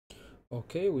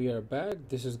Okay, we are back.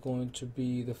 This is going to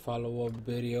be the follow-up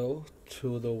video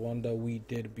to the one that we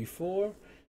did before.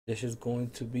 This is going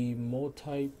to be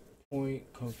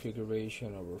multi-point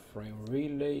configuration of a frame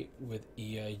relay with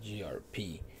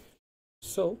EIGRP.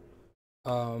 So,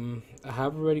 I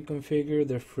have already configured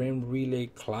the frame relay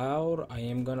cloud. I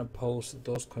am gonna post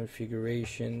those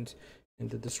configurations in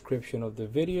the description of the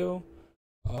video.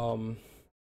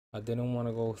 I didn't want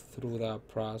to go through that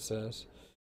process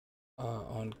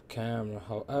on camera.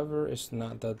 However, it's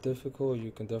not that difficult. You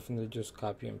can definitely just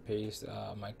copy and paste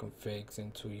my configs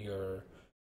into your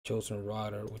chosen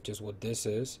router, which is what this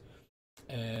is,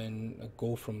 and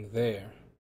go from there.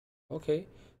 Okay,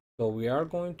 so we are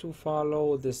going to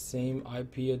follow the same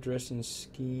IP addressing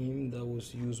scheme that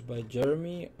was used by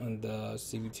Jeremy on the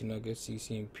CVT Nugget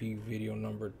CCNP video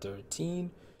number 13,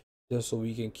 just so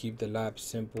we can keep the lab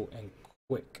simple and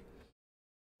quick.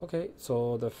 Okay,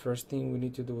 so the first thing we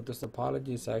need to do with this topology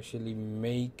is actually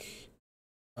make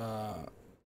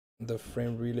the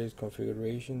frame relays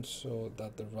configuration so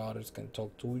that the routers can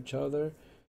talk to each other,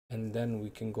 and then we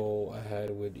can go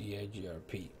ahead with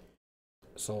EIGRP.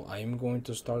 So I am going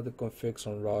to start the configs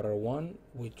on router 1,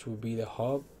 which will be the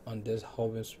hub on this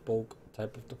hub and spoke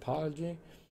type of topology.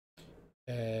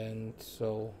 And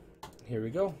so here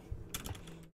we go.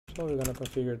 So we're gonna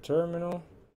configure terminal,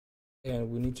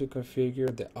 and we need to configure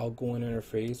the outgoing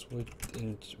interface,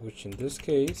 which in this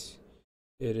case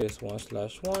it is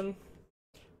 1/1.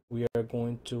 We are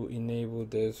going to enable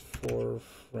this for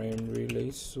frame relay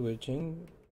switching.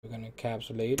 We're going to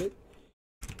encapsulate it,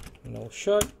 no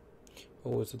shut,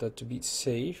 always do that to be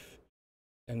safe.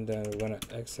 And then we're going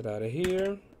to exit out of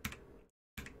here,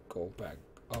 go back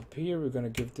up here. We're going to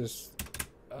give this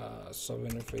sub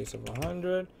interface of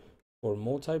 100 for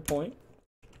multi-point.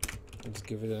 Let's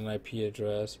give it an IP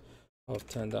address of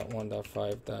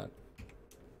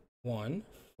 10.1.5.1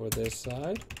 for this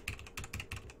side.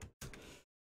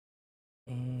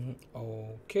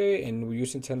 Okay, and we're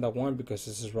using 10.1 because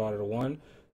this is router 1.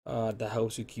 That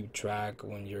helps you keep track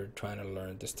when you're trying to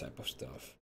learn this type of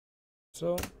stuff.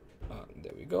 So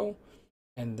there we go.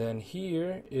 And then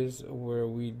here is where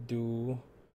we do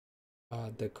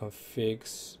the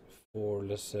configs for,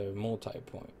 let's say,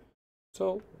 multi-point.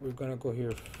 So we're gonna go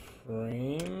here,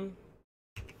 frame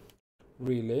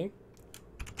relay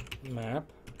map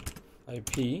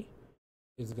IP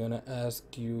is gonna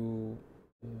ask you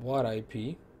what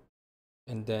IP,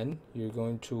 and then we're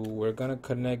gonna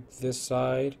connect this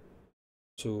side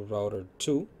to router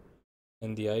 2,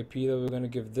 and the IP that we're gonna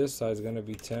give this side is gonna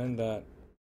be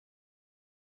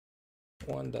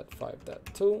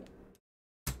 10.1.5.2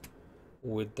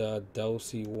 with the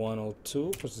DELC 102,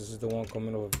 because this is the one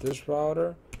coming off of this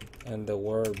router, and the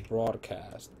word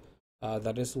broadcast.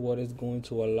 That is what is going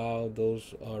to allow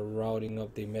those routing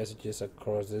of the messages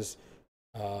across this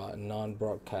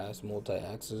non-broadcast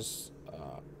multi-access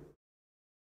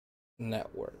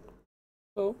network.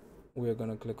 So we're going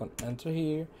to click on enter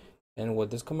here, and what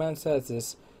this command says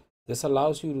is this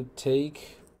allows you to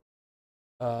take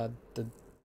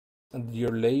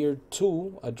your layer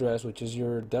 2 address, which is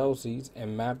your DELCs,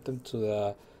 and map them to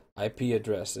the IP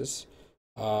addresses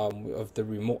of the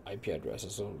remote IP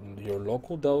addresses. So your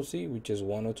local DELC, which is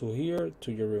 102 here,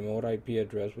 to your remote IP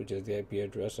address, which is the IP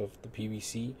address of the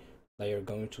PVC that you're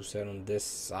going to set on this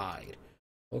side.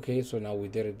 Okay, so now we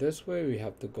did it this way. We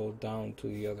have to go down to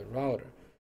the other router.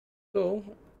 So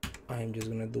I'm just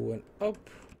gonna do an up.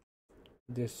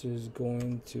 This is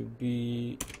going to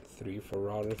be 3 for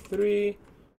router 3,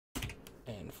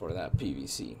 and for that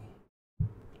PVC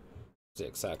it's the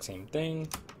exact same thing.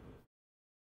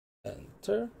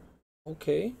 Enter.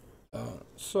 Okay,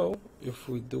 so if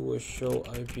we do a show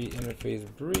IP interface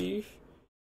brief,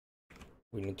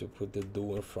 we need to put the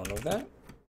do in front of that.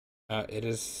 It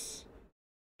is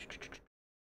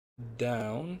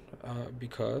down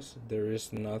because there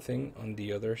is nothing on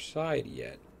the other side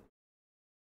yet.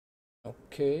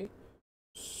 Okay,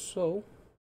 so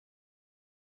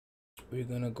we're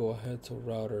gonna go ahead to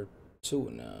router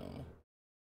 2 now.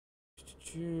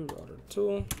 Router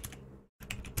 2,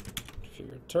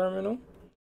 configure terminal,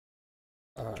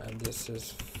 and this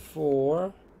is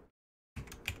for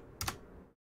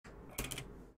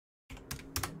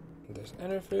this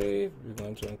interface. We're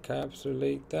going to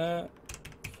encapsulate that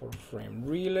for frame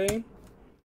relay.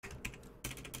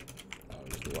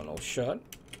 Let's do a no shut,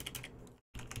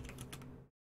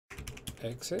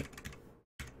 exit.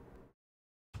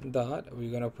 Dot,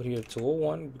 we're gonna put here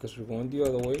 201 because we're going the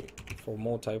other way for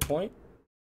multi-point.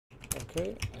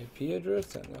 Okay, IP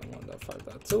address and then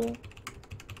 1.5.2.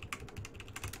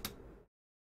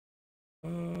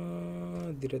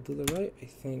 Did I do that right? I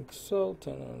think so.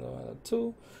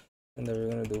 10.1.2. and then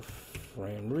we're gonna do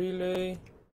frame relay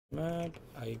map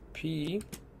IP,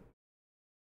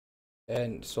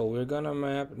 and so we're gonna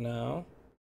map now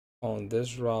on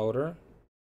this router.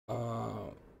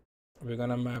 We're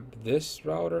gonna map this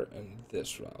router and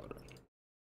this router.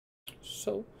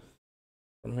 So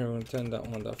from here, we're gonna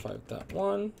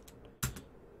 10.1.5.1,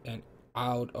 and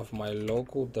out of my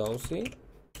local DLC,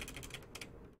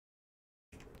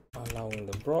 allowing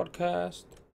the broadcast,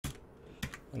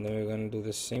 and then we're gonna do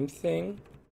the same thing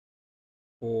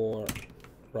for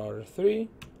router 3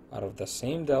 out of the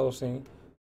same DLC,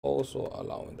 also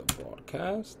allowing the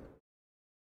broadcast.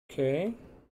 Okay,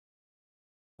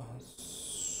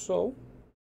 so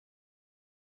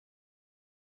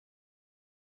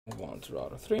move on to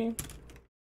router 3.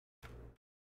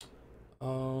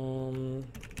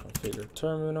 Configure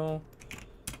terminal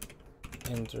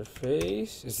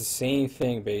interface. It's the same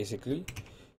thing basically.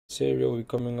 Serial, we're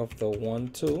coming off the 1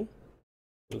 2.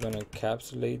 We're gonna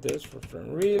encapsulate this for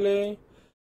frame relay.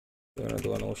 We're gonna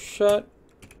do a no shut,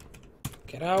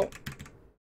 get out.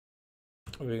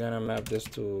 We're gonna map this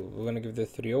to, we're gonna give the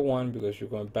 301 because you're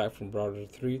going back from router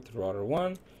 3 to router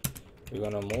 1. We're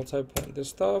gonna multi-point this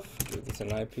stuff, give this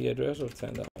an IP address of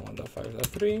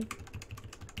 10.1.5.3.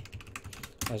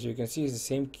 As you can see, it's the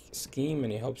same scheme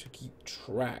and it helps you keep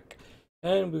track.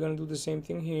 And we're gonna do the same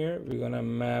thing here. We're gonna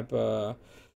map the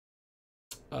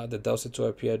Delta 2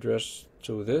 IP address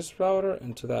to this router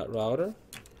and to that router.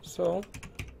 So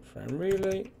frame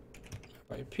relay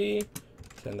IP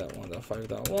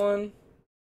 10.1.5.1,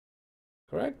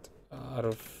 correct, out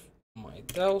of my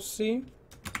DLC,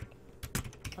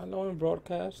 allowing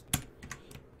broadcast,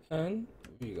 and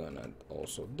we're gonna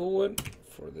also do it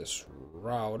for this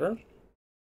router,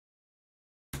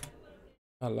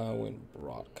 allowing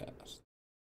broadcast.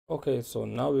 Okay, so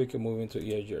now we can move into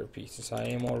EIGRP. Since I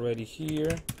am already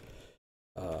here,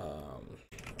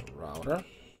 router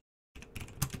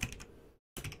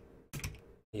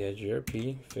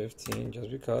EIGRP 15, just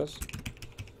because,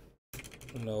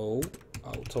 no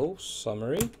auto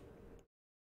summary,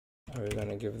 and we're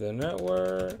gonna give the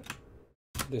network.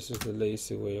 This is the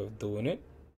lazy way of doing it.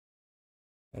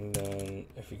 And then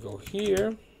if we go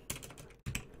here,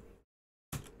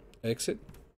 exit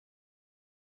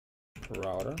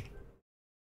router,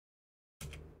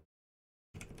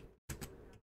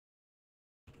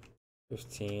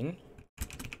 (15)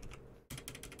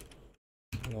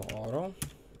 no auto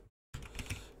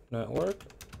network,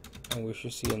 and we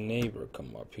should see a neighbor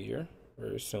come up here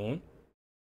very soon.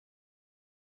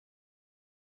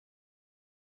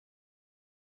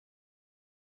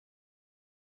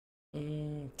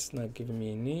 It's not giving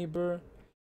me a neighbor.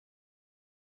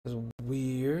 It's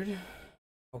weird.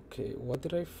 Okay, what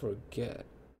did I forget?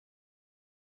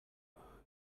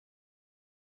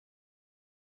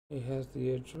 It has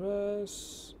the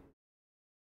address.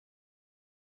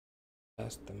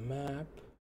 That's the map.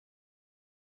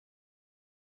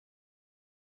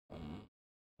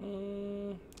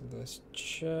 Let's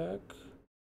check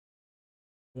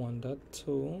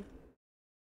 1.2.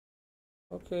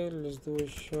 Okay, let's do a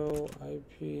show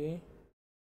IP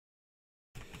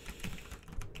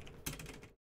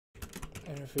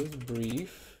interface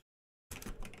brief.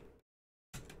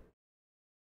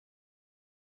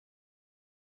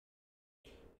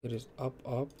 It is up.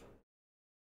 Why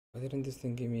didn't this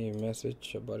thing give me a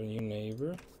message about a new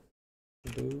neighbor?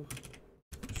 Do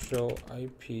show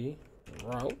IP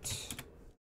route.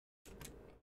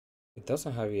 It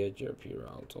doesn't have EIGRP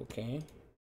route, okay?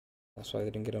 That's why I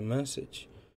didn't get a message.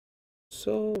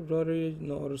 So router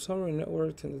no summary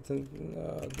network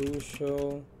do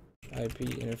show IP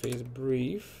interface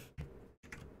brief.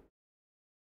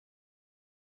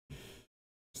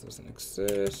 This doesn't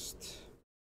exist.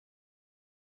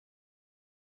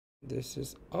 This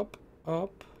is up.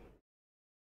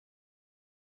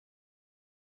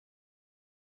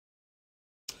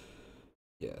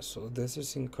 Yeah, so this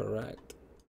is incorrect.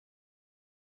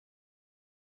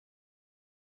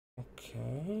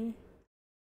 Okay.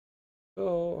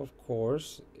 So of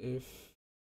course, if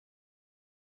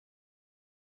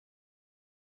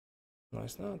no,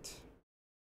 it's not.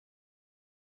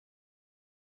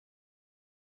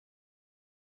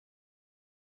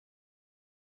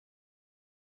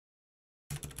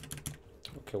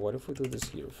 Okay, what if we do this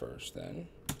here first then?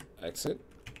 Exit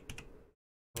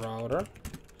router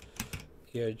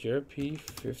EIGRP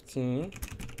 15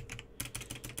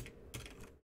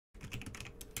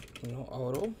 no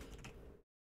auto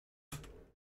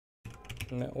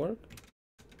network.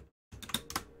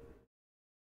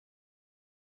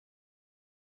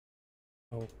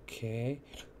 Okay.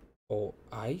 Oh,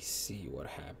 I see what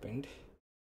happened.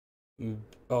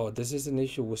 Oh, this is an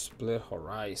issue with split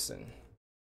horizon.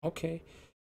 Okay,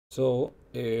 so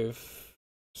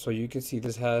you can see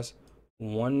this has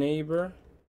one neighbor,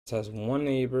 this has one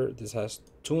neighbor, this has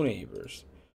two neighbors.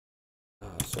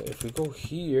 So if we go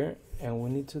here and we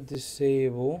need to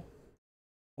disable,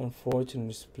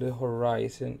 unfortunately, split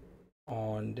horizon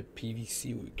on the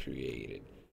PVC we created.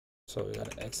 So we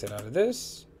gotta exit out of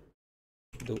this,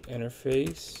 do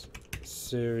interface,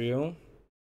 serial,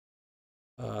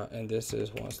 and this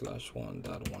is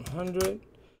 1/1.100.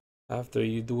 After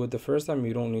you do it the first time,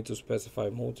 you don't need to specify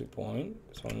multipoint.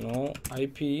 So no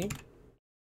IP,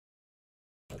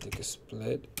 I think it's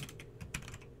split.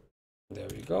 There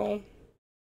we go.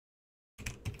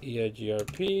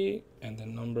 EIGRP, and the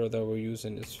number that we're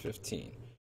using is 15.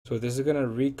 So this is gonna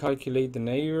recalculate the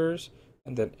neighbors,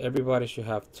 and then everybody should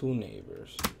have two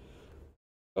neighbors.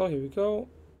 So here we go.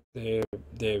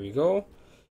 There we go.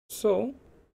 So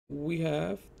we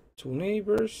have two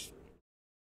neighbors,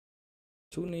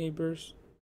 two neighbors,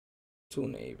 two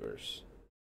neighbors.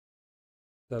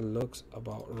 That looks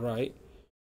about right.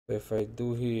 If I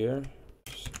do here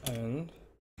and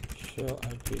shell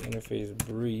IP interface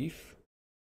brief,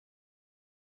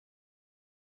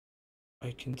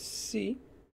 I can see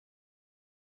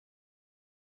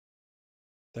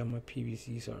that my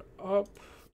PVCs are up.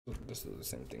 So let's do the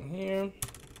same thing here.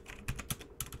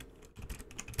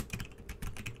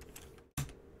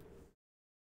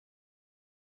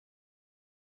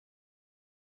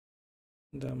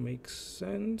 That makes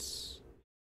sense.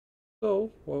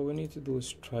 So what we need to do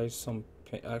is try some,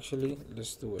 actually,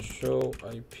 let's do a show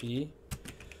IP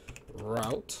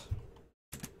route.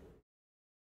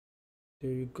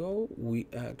 There you go. We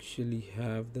actually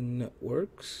have the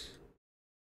networks.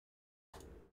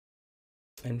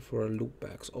 And for our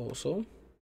loopbacks also.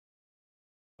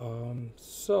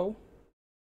 So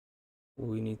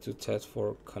we need to test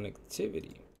for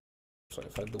connectivity. So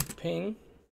if I do ping,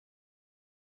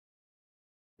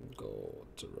 go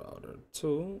to router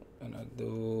 2, and I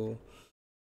do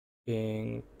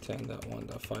ping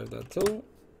 10.1.5.2,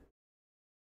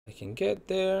 I can get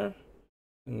there.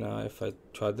 And now if I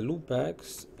try the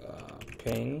loopbacks,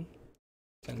 ping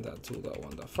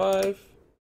 10.2.1.5,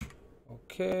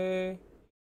 okay,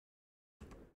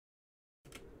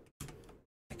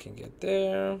 I can get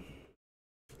there,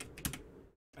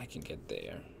 I can get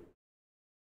there,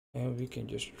 and we can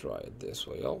just try it this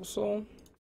way also.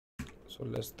 So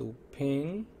let's do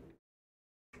ping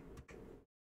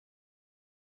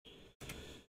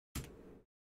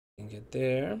and get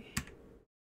there.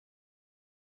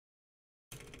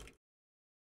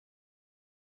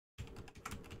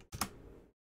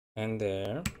 And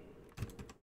there.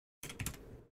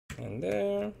 And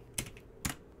there.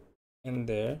 And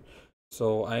there.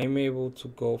 So I'm able to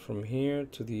go from here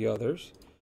to the others.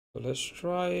 So let's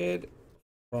try it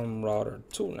from router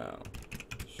 2 now.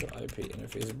 So IP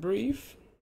interface brief.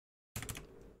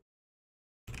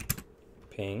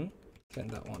 Ping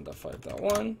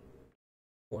 10.1.5.1. Of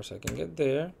course I can get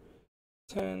there.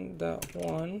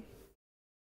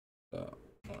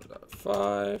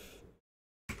 10.1.1.5,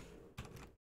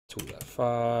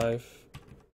 2.5,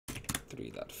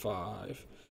 3.5.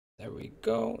 There we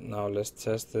go. Now let's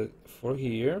test it for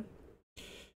here.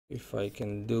 If I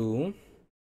can do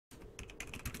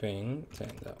ping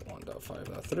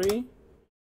 10.1.5.3,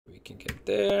 we can get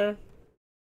there.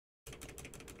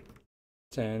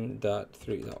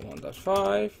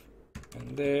 10.3.1.5,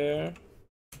 and there,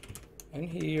 and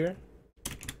here,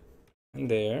 and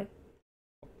there.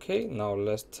 Okay, now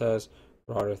let's test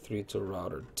router 3 to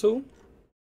router 2.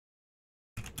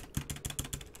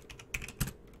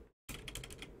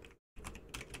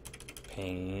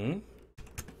 Ping,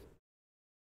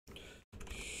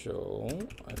 show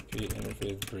IP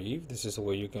interface brief. This is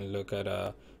where you can look at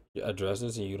your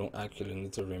addresses and you don't actually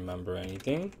need to remember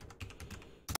anything.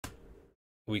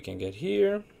 We can get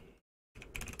here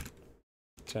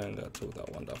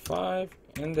 10.2.1.5,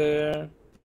 and there,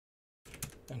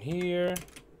 and here,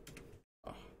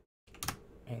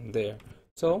 and there.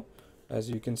 So as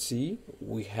you can see,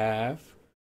 we have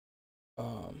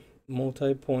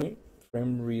multi-point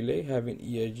frame relay having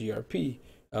EIGRP.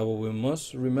 What we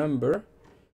must remember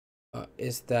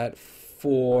is that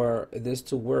for this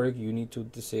to work, you need to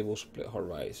disable split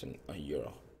horizon on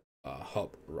your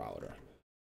hub router.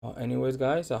 Anyways,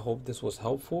 guys, I hope this was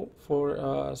helpful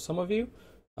for some of you.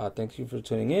 Thank you for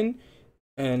tuning in.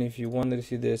 And if you wanted to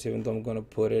see this, even though I'm going to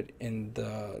put it in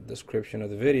the description of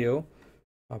the video,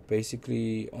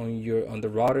 basically on the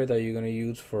router that you're going to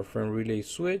use for frame relay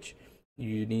switch,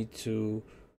 you need to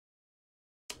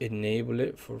enable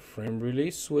it for frame relay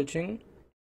switching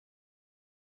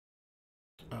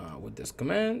with this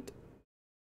command.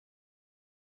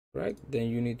 correct? Then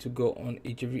you need to go on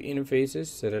each of your interfaces,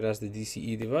 set it as the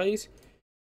DCE device.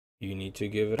 You need to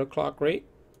give it a clock rate,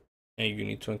 and you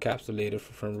need to encapsulate it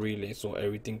from relay so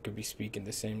everything could be speaking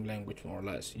the same language more or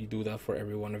less. You do that for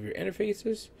every one of your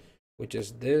interfaces, which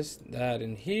is this, that,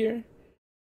 and here.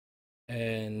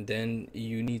 And then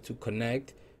you need to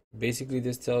connect. Basically,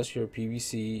 this tells your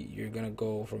PVC you're gonna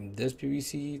go from this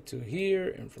PVC to here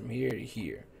and from here to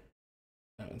here.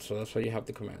 So that's why you have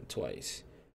the command twice.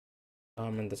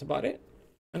 And that's about it.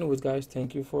 Anyways, guys,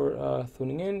 thank you for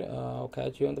tuning in. I'll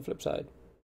catch you on the flip side.